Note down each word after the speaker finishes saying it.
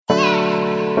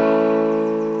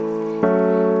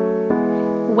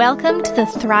Welcome to the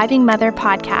Thriving Mother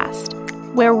podcast,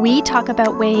 where we talk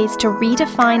about ways to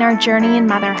redefine our journey in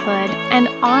motherhood and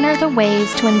honor the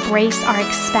ways to embrace our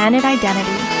expanded identity.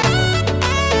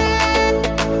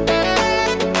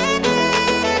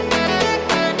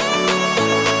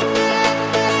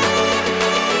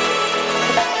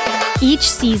 Each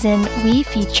season, we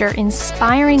feature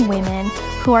inspiring women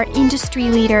who are industry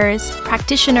leaders,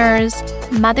 practitioners,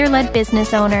 mother-led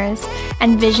business owners,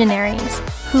 and visionaries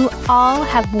who all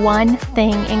have one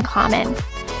thing in common: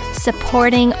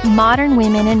 supporting modern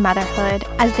women in motherhood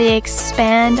as they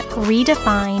expand,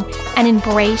 redefine, and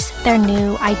embrace their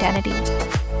new identity.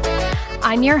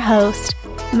 I'm your host,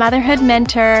 motherhood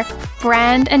mentor,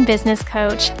 brand and business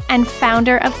coach, and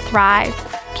founder of Thrive,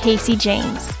 Casey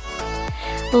James.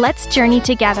 Let's journey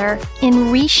together in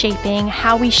reshaping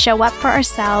how we show up for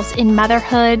ourselves in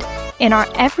motherhood, in our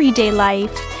everyday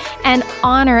life, and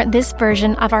honor this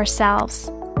version of ourselves.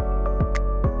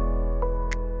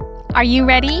 Are you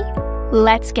ready?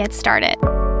 Let's get started.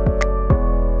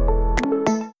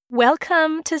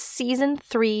 Welcome to Season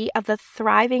 3 of the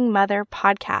Thriving Mother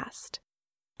podcast.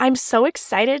 I'm so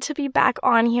excited to be back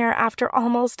on here after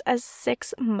almost a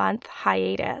 6-month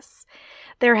hiatus.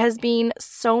 There has been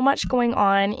so much going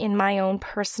on in my own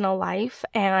personal life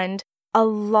and a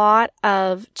lot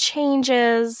of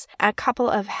changes, a couple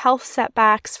of health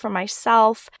setbacks for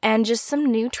myself, and just some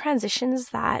new transitions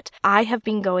that I have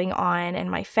been going on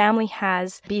and my family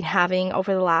has been having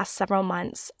over the last several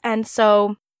months. And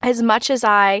so as much as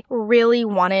I really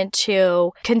wanted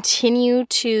to continue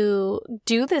to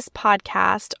do this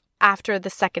podcast after the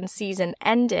second season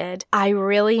ended, I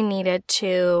really needed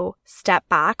to step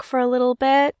back for a little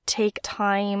bit, take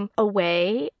time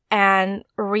away, and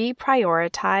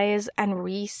reprioritize and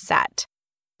reset.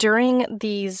 During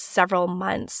these several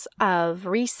months of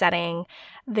resetting,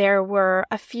 there were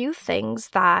a few things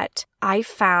that I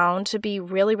found to be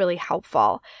really, really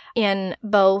helpful in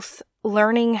both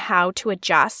learning how to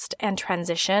adjust and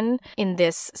transition in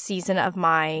this season of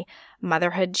my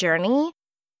motherhood journey,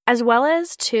 as well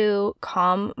as to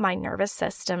calm my nervous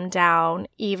system down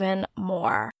even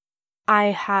more. I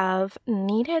have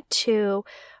needed to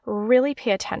really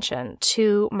pay attention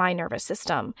to my nervous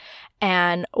system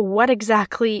and what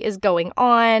exactly is going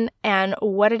on and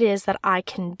what it is that I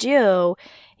can do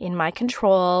in my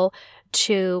control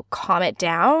to calm it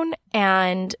down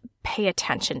and pay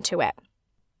attention to it.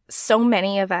 So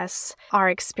many of us are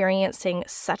experiencing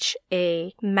such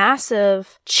a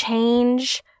massive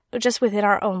change just within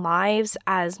our own lives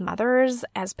as mothers,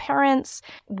 as parents,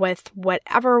 with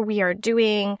whatever we are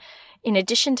doing. In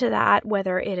addition to that,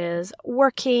 whether it is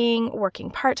working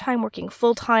part-time, working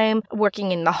full-time,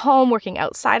 working in the home, working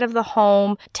outside of the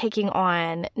home, taking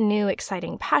on new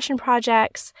exciting passion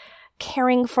projects,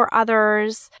 caring for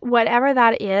others, whatever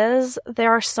that is,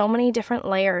 there are so many different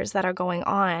layers that are going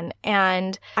on.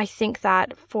 And I think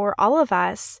that for all of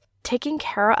us, taking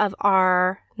care of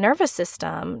our nervous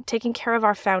system, taking care of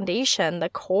our foundation, the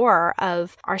core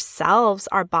of ourselves,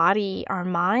 our body, our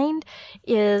mind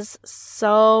is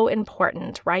so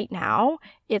important right now.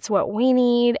 It's what we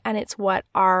need and it's what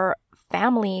our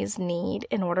families need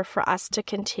in order for us to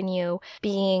continue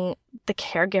being the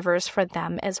caregivers for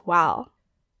them as well.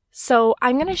 So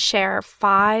I'm going to share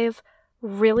 5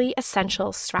 really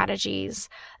essential strategies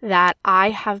that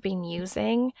I have been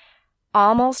using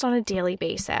almost on a daily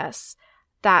basis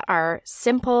that are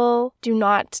simple, do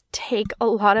not take a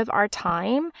lot of our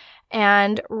time,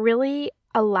 and really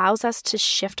allows us to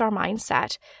shift our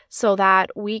mindset so that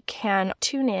we can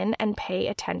tune in and pay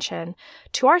attention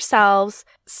to ourselves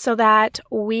so that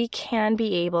we can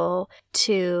be able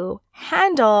to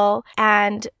handle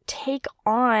and take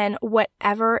on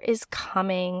whatever is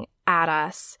coming at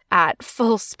us at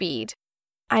full speed.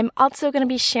 I'm also going to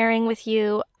be sharing with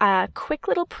you a quick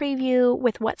little preview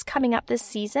with what's coming up this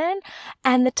season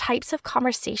and the types of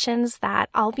conversations that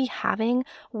I'll be having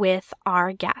with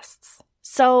our guests.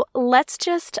 So let's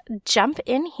just jump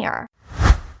in here.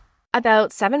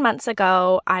 About 7 months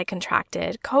ago, I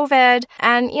contracted COVID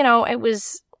and, it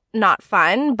was not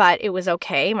fun, but it was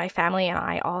okay. My family and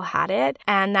I all had it.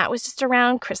 And that was just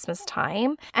around Christmas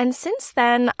time. And since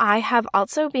then, I have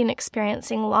also been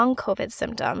experiencing long COVID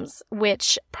symptoms,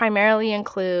 which primarily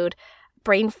include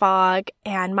brain fog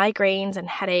and migraines and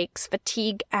headaches,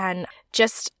 fatigue, and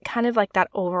just kind of like that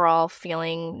overall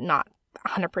feeling not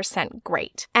 100%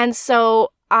 great. And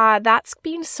so that's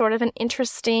been sort of an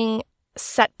interesting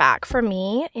setback for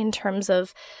me in terms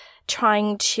of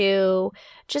trying to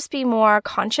just be more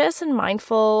conscious and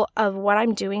mindful of what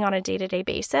I'm doing on a day-to-day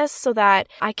basis so that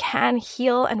I can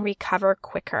heal and recover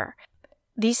quicker.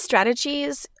 These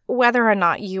strategies whether or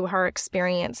not you are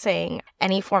experiencing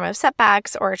any form of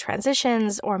setbacks or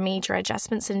transitions or major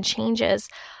adjustments and changes,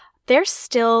 they're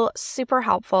still super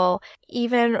helpful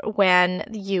even when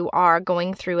you are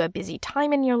going through a busy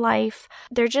time in your life.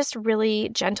 They're just really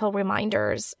gentle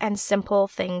reminders and simple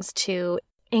things to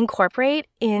incorporate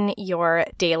in your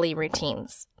daily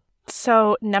routines.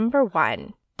 So, number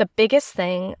one, the biggest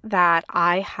thing that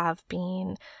I have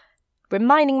been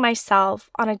reminding myself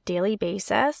on a daily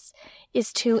basis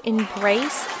is to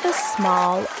embrace the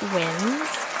small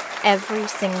wins every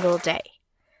single day.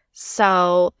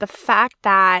 So the fact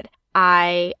that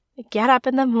I get up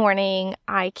in the morning,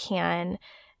 I can,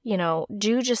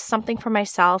 do just something for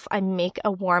myself. I make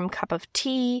a warm cup of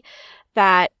tea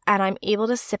and I'm able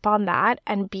to sip on that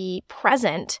and be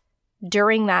present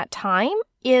during that time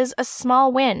is a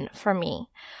small win for me.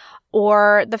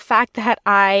 Or the fact that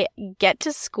I get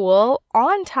to school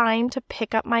on time to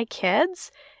pick up my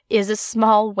kids is a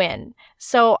small win.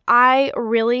 So I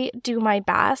really do my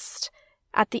best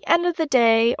at the end of the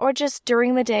day or just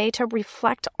during the day to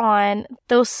reflect on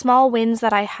those small wins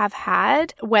that I have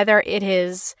had, whether it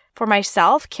is for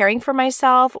myself, caring for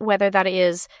myself, whether that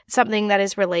is something that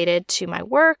is related to my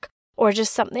work, or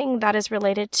just something that is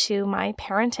related to my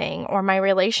parenting or my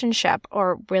relationship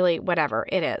or really whatever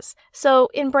it is. So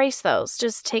embrace those.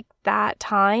 Just take that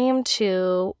time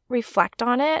to reflect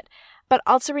on it, but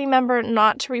also remember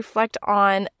not to reflect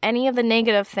on any of the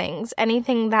negative things,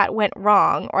 anything that went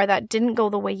wrong or that didn't go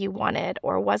the way you wanted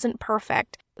or wasn't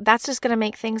perfect. That's just going to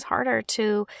make things harder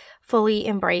to fully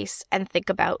embrace and think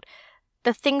about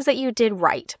the things that you did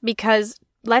right, because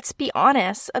let's be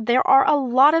honest, there are a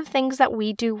lot of things that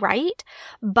we do right,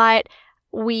 but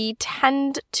we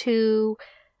tend to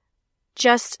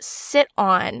just sit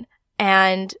on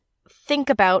and think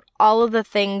about all of the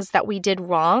things that we did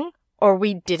wrong or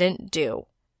we didn't do.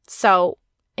 So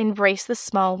embrace the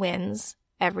small wins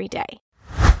every day.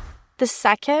 The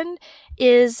second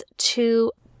is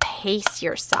to pace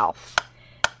yourself.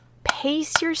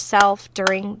 Pace yourself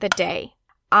during the day.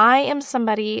 I am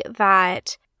somebody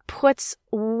that puts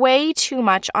way too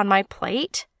much on my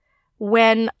plate.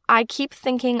 When I keep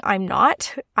thinking I'm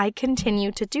not, I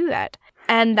continue to do that.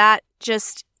 And that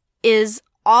just is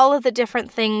all of the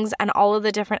different things and all of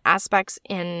the different aspects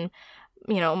in,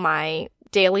 my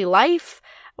daily life,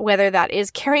 whether that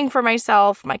is caring for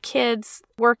myself, my kids,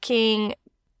 working,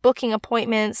 booking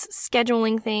appointments,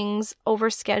 scheduling things.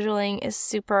 Overscheduling is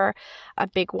super a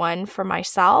big one for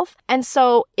myself. And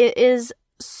so it is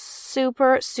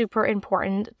super, super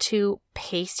important to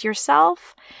pace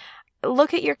yourself.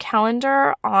 Look at your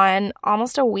calendar on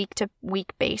almost a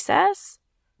week-to-week basis.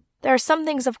 There are some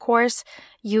things, of course,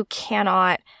 you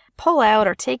cannot pull out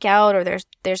or take out, or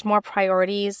there's more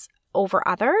priorities over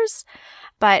others.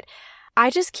 But I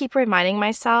just keep reminding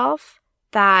myself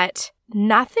that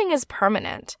nothing is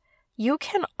permanent. You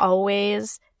can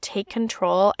always take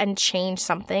control and change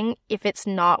something if it's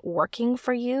not working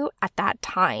for you at that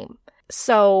time.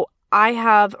 So I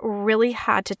have really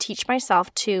had to teach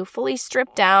myself to fully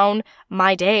strip down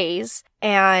my days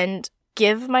and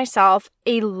give myself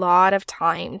a lot of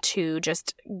time to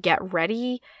just get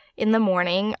ready in the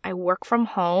morning. I work from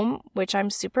home, which I'm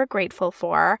super grateful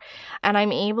for, and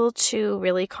I'm able to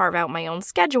really carve out my own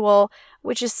schedule,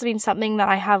 which has been something that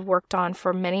I have worked on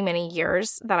for many, many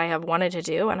years that I have wanted to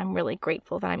do, and I'm really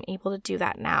grateful that I'm able to do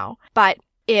that now. But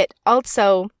it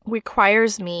also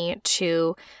requires me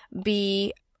to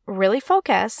be really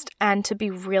focused and to be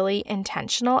really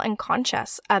intentional and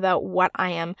conscious about what I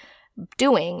am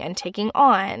doing and taking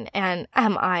on. And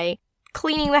am I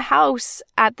cleaning the house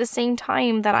at the same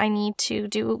time that I need to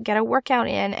get a workout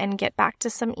in and get back to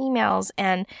some emails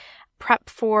and prep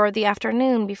for the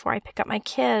afternoon before I pick up my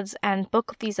kids and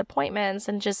book these appointments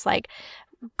and just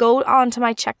go on to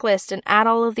my checklist and add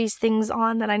all of these things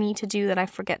on that I need to do that I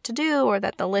forget to do, or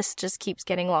that the list just keeps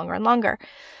getting longer and longer.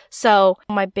 So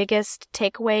my biggest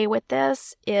takeaway with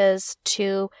this is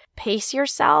to pace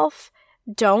yourself.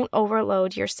 Don't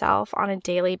overload yourself on a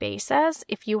daily basis.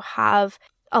 If you have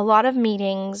a lot of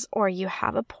meetings or you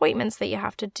have appointments that you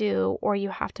have to do or you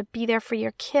have to be there for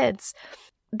your kids,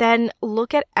 then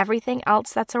look at everything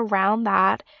else that's around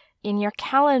that in your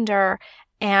calendar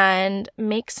and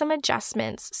make some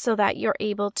adjustments so that you're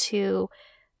able to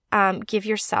give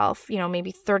yourself,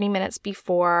 maybe 30 minutes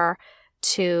before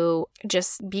to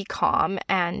just be calm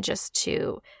and just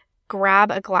to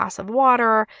grab a glass of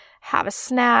water, have a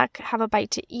snack, have a bite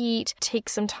to eat, take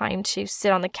some time to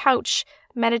sit on the couch,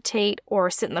 meditate, or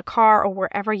sit in the car or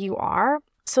wherever you are,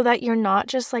 so that you're not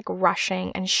just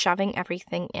rushing and shoving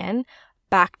everything in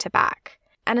back to back.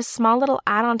 And a small little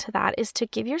add-on to that is to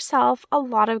give yourself a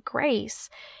lot of grace.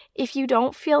 If you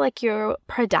don't feel like you're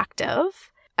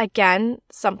productive, again,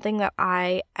 something that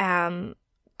I am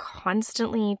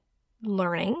constantly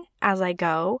learning as I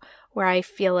go, where I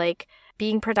feel like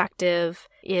being productive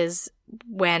is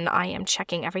when I am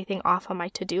checking everything off on my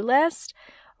to-do list,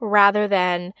 rather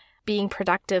than being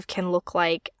productive can look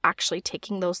like actually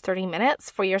taking those 30 minutes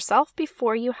for yourself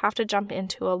before you have to jump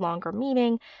into a longer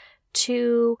meeting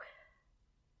to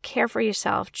care for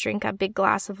yourself, drink a big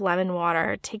glass of lemon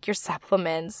water, take your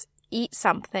supplements, eat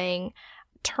something,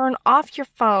 turn off your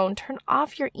phone, turn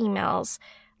off your emails.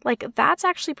 Like, that's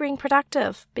actually being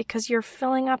productive because you're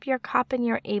filling up your cup and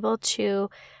you're able to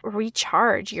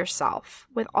recharge yourself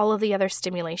with all of the other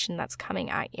stimulation that's coming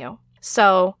at you.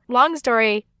 So, long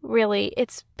story, really,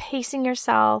 it's pacing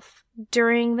yourself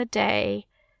during the day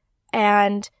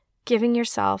and giving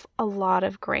yourself a lot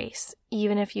of grace,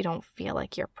 even if you don't feel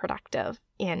like you're productive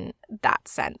in that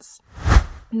sense.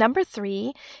 Number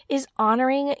 3 is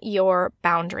honoring your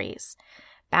boundaries.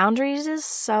 Boundaries is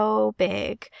so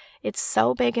big. It's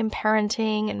so big in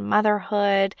parenting and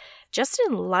motherhood, just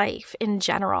in life in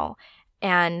general,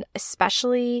 and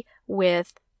especially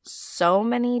with so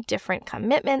many different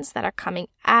commitments that are coming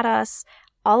at us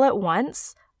all at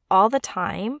once, all the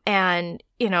time. And,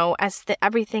 as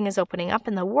everything is opening up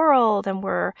in the world and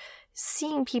we're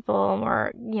seeing people and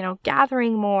we're,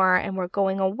 gathering more and we're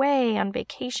going away on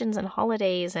vacations and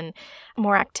holidays and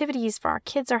more activities for our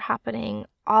kids are happening,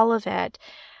 all of it,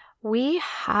 we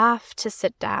have to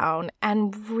sit down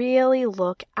and really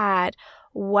look at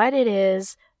what it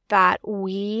is that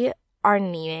we are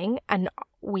needing and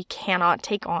we cannot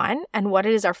take on, and what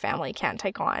it is our family can't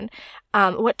take on.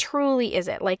 What truly is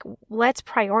it? Like, let's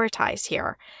prioritize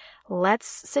here.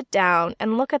 Let's sit down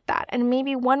and look at that. And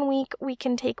maybe one week we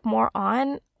can take more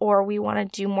on, or we want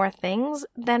to do more things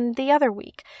than the other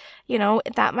week.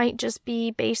 That might just be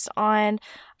based on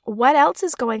what else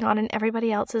is going on in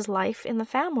everybody else's life in the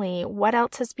family? What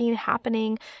else has been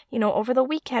happening, over the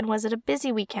weekend? Was it a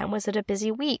busy weekend? Was it a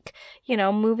busy week?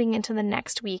 Moving into the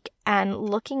next week and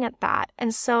looking at that.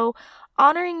 And so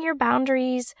honoring your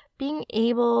boundaries, being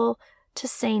able to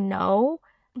say no,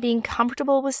 being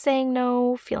comfortable with saying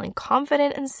no, feeling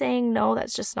confident in saying no,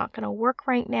 that's just not going to work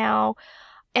right now,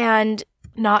 and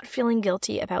not feeling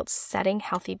guilty about setting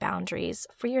healthy boundaries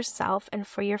for yourself and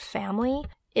for your family.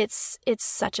 It's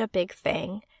such a big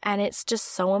thing, and it's just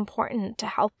so important to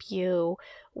help you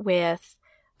with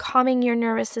calming your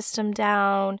nervous system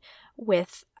down,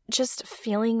 with just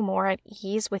feeling more at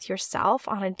ease with yourself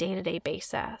on a day-to-day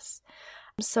basis.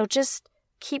 So just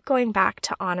keep going back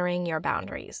to honoring your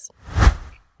boundaries.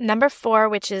 Number 4,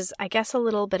 which is, I guess, a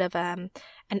little bit of an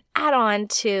add-on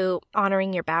to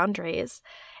honoring your boundaries,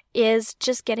 is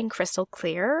just getting crystal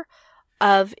clear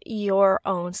of your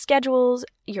own schedules,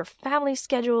 your family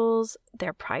schedules,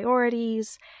 their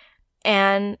priorities,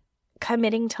 and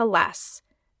committing to less.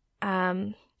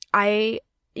 My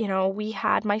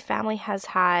family has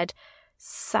had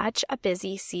such a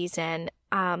busy season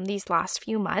these last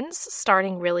few months,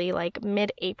 starting really like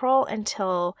mid-April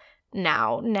until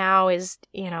now. Now is,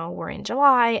 we're in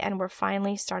July and we're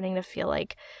finally starting to feel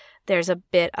like there's a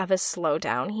bit of a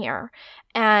slowdown here.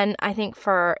 And I think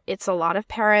it's a lot of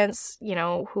parents,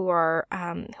 who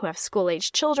have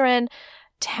school-age children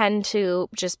tend to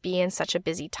just be in such a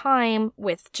busy time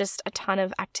with just a ton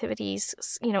of activities,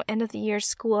 end of the year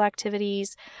school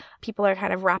activities. People are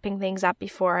kind of wrapping things up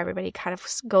before everybody kind of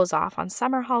goes off on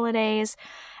summer holidays,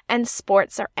 and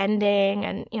sports are ending,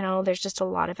 and, there's just a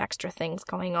lot of extra things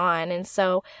going on. And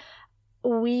so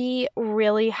we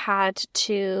really had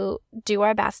to do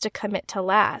our best to commit to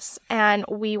less. And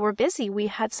we were busy. We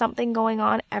had something going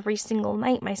on every single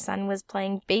night. My son was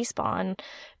playing baseball on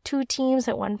 2 teams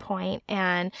at one point,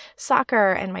 and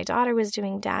soccer, and my daughter was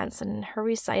doing dance and her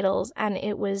recitals. And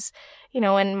it was,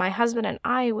 and my husband and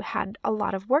I had a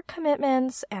lot of work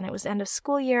commitments, and it was end of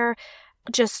school year.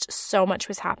 Just so much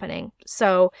was happening.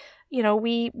 So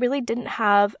we really didn't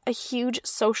have a huge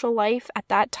social life at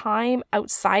that time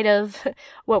outside of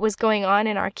what was going on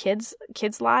in our kids'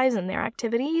 lives and their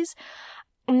activities.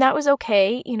 And that was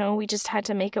okay. We just had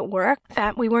to make it work.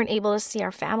 That we weren't able to see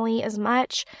our family as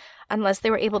much unless they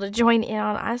were able to join in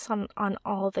on us on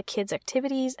all of the kids'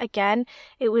 activities. Again,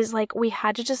 it was like we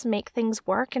had to just make things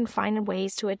work and find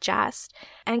ways to adjust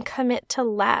and commit to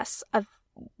less of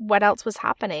what else was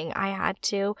happening. I had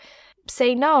to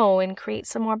say no and create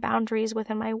some more boundaries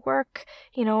within my work,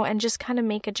 and just kind of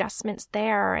make adjustments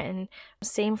there. And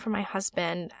same for my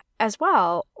husband as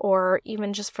well, or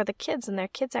even just for the kids and their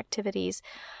kids' activities.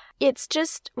 it's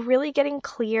just really getting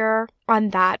clear on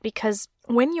that, because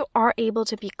when you are able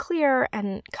to be clear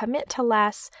and commit to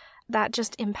less, that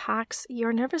just impacts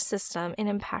your nervous system. It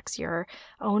impacts your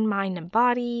own mind and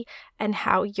body and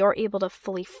how you're able to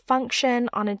fully function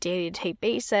on a day-to-day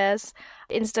basis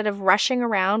instead of rushing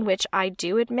around, which I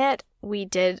do admit we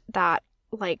did that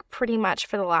like pretty much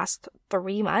for the last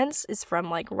 3 months, is from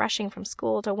like rushing from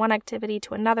school to one activity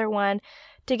to another one,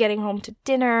 to getting home to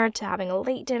dinner, to having a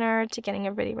late dinner, to getting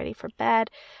everybody ready for bed.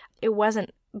 It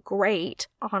wasn't great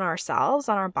on ourselves,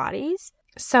 on our bodies.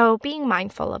 So being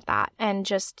mindful of that and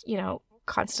just,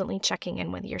 constantly checking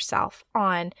in with yourself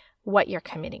on what you're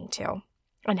committing to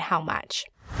and how much.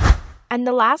 And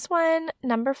the last one,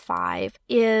 number 5,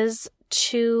 is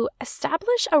to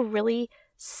establish a really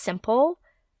simple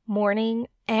morning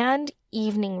and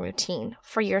evening routine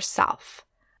for yourself.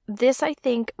 This, I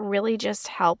think, really just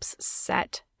helps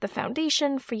set the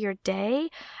foundation for your day,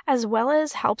 as well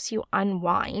as helps you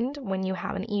unwind when you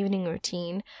have an evening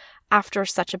routine after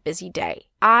such a busy day.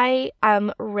 I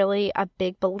am really a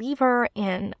big believer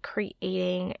in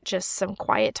creating just some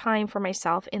quiet time for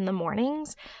myself in the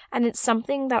mornings, and it's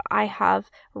something that I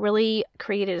have really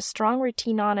created a strong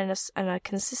routine on and a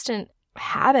consistent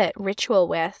habit ritual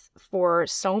with for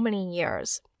so many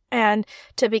years. And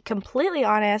to be completely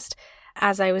honest,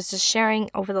 as I was just sharing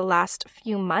over the last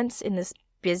few months in this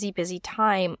busy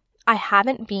time, I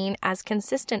haven't been as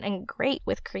consistent and great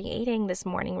with creating this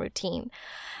morning routine.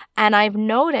 And I've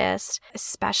noticed,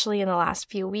 especially in the last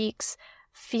few weeks,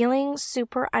 feeling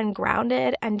super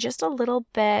ungrounded and just a little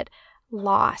bit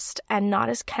lost and not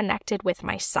as connected with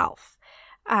myself.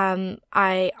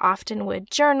 I often would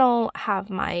journal, have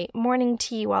my morning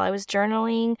tea while I was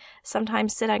journaling,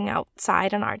 sometimes sitting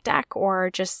outside on our deck or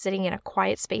just sitting in a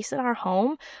quiet space in our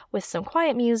home with some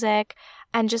quiet music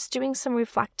and just doing some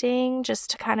reflecting just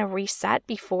to kind of reset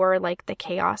before like the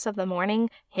chaos of the morning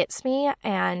hits me,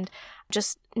 and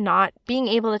just not being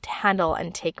able to handle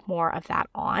and take more of that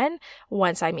on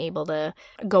once I'm able to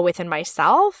go within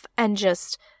myself and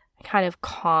just kind of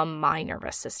calm my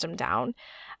nervous system down.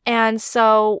 And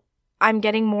so I'm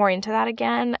getting more into that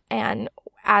again. And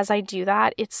as I do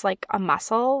that, it's like a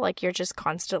muscle, like you're just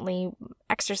constantly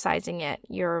exercising it.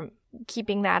 You're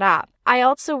keeping that up. I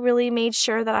also really made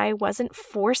sure that I wasn't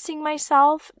forcing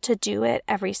myself to do it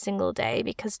every single day,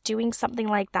 because doing something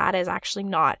like that is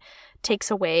actually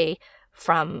takes away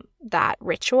from that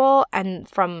ritual and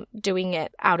from doing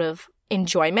it out of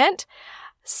enjoyment.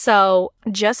 So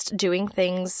just doing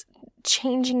things,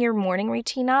 changing your morning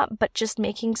routine up, but just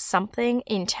making something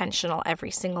intentional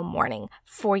every single morning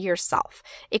for yourself.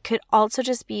 It could also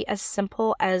just be as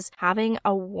simple as having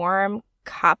a warm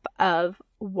cup of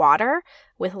water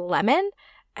with lemon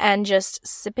and just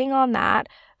sipping on that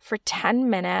for 10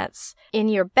 minutes in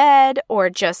your bed, or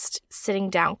just sitting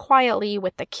down quietly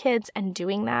with the kids and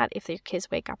doing that if your kids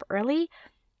wake up early.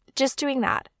 Just doing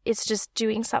that. It's just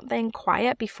doing something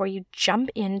quiet before you jump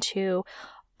into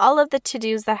all of the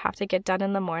to-dos that have to get done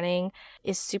in the morning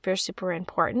is super, super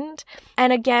important.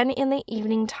 And again, in the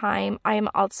evening time, I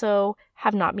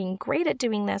have not been great at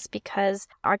doing this because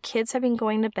our kids have been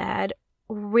going to bed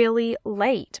really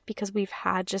late because we've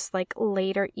had just like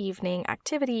later evening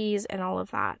activities and all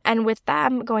of that. And with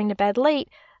them going to bed late,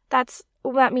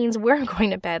 that means we're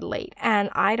going to bed late. And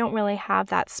I don't really have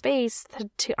that space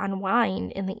to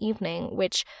unwind in the evening,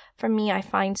 which for me, I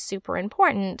find super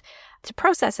important to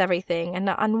process everything and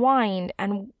to unwind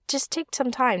and just take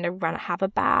some time to have a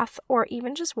bath, or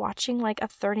even just watching like a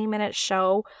 30-minute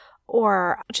show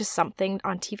or just something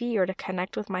on TV, or to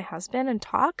connect with my husband and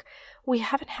talk. We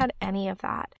haven't had any of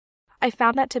that. I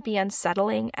found that to be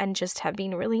unsettling and just have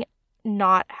been really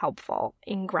not helpful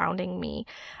in grounding me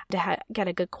to get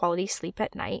a good quality sleep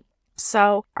at night.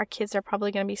 So our kids are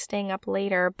probably going to be staying up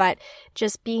later, but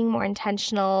just being more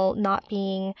intentional, not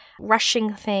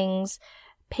rushing things,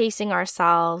 pacing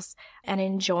ourselves and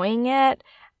enjoying it,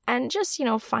 and just,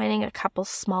 finding a couple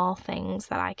small things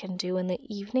that I can do in the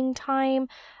evening time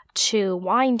to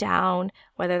wind down,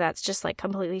 whether that's just like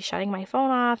completely shutting my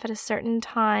phone off at a certain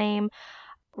time,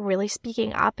 really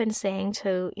speaking up and saying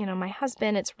to, my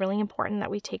husband, it's really important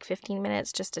that we take 15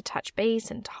 minutes just to touch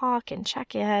base and talk and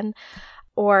check in,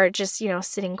 or just,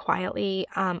 sitting quietly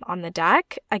on the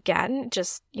deck again,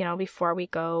 just, before we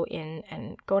go in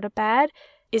and go to bed,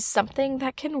 is something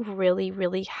that can really,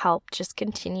 really help just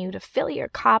continue to fill your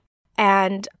cup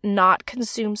and not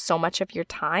consume so much of your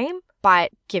time,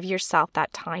 but give yourself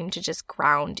that time to just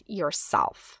ground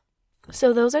yourself.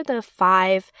 So those are the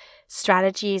 5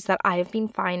 strategies that I've been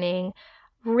finding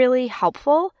really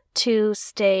helpful to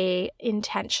stay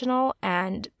intentional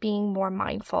and being more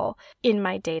mindful in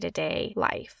my day-to-day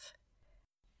life.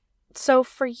 So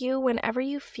for you, whenever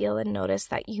you feel and notice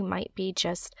that you might be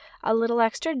just a little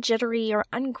extra jittery or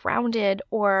ungrounded,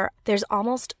 or there's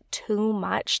almost too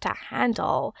much to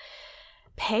handle,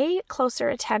 pay closer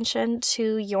attention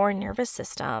to your nervous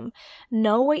system.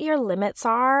 Know what your limits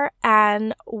are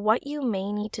and what you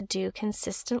may need to do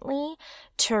consistently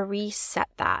to reset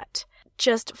that.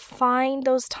 Just find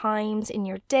those times in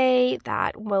your day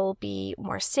that will be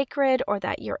more sacred or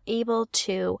that you're able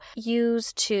to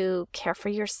use to care for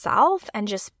yourself and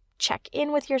just check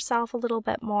in with yourself a little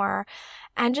bit more,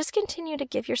 and just continue to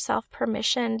give yourself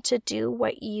permission to do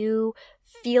what you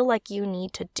feel like you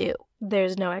need to do.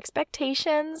 There's no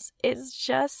expectations. It's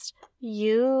just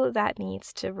you that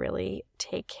needs to really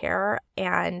take care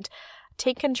and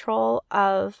take control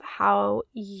of how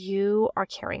you are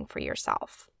caring for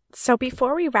yourself. So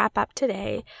before we wrap up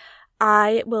today,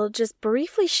 I will just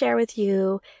briefly share with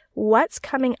you what's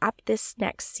coming up this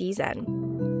next season.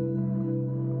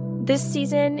 This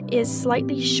season is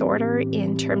slightly shorter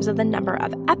in terms of the number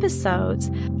of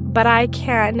episodes, but I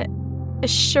can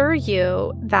assure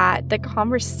you that the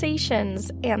conversations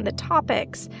and the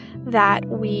topics that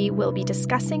we will be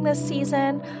discussing this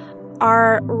season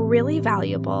are really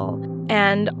valuable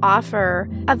and offer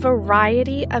a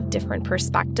variety of different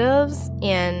perspectives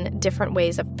in different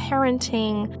ways of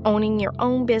parenting, owning your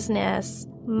own business,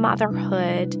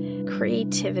 motherhood,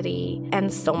 creativity,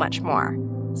 and so much more.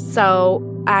 So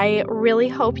I really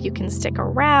hope you can stick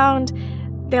around.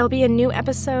 There'll be a new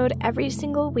episode every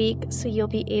single week, so you'll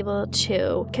be able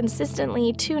to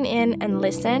consistently tune in and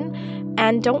listen.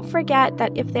 And don't forget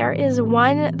that if there is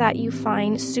one that you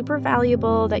find super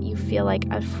valuable, that you feel like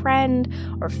a friend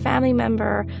or family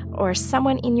member or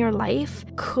someone in your life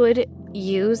could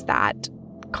use that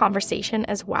conversation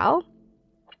as well,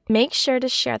 make sure to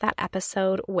share that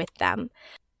episode with them.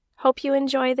 Hope you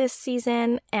enjoy this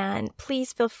season, and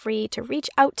please feel free to reach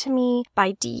out to me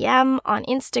by DM on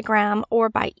Instagram or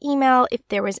by email if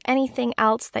there was anything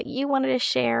else that you wanted to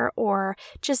share or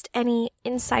just any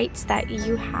insights that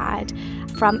you had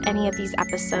from any of these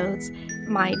episodes.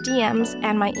 My DMs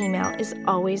and my email is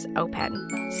always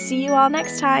open. See you all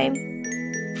next time.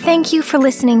 Thank you for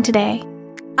listening today.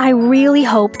 I really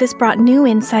hope this brought new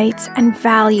insights and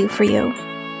value for you.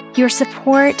 Your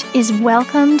support is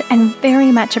welcomed and very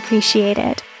much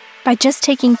appreciated. By just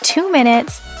taking 2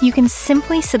 minutes, you can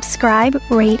simply subscribe,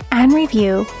 rate, and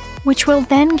review, which will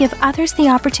then give others the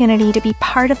opportunity to be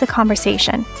part of the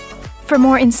conversation. For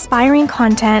more inspiring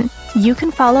content, you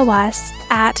can follow us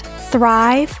at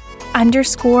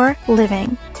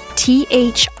Thrive_living,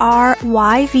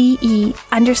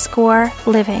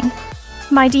 THRYVE_living.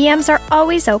 My DMs are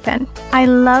always open. I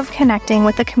love connecting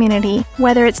with the community,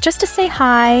 whether it's just to say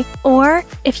hi or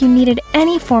if you needed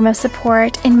any form of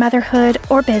support in motherhood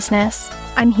or business,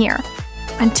 I'm here.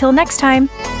 Until next time.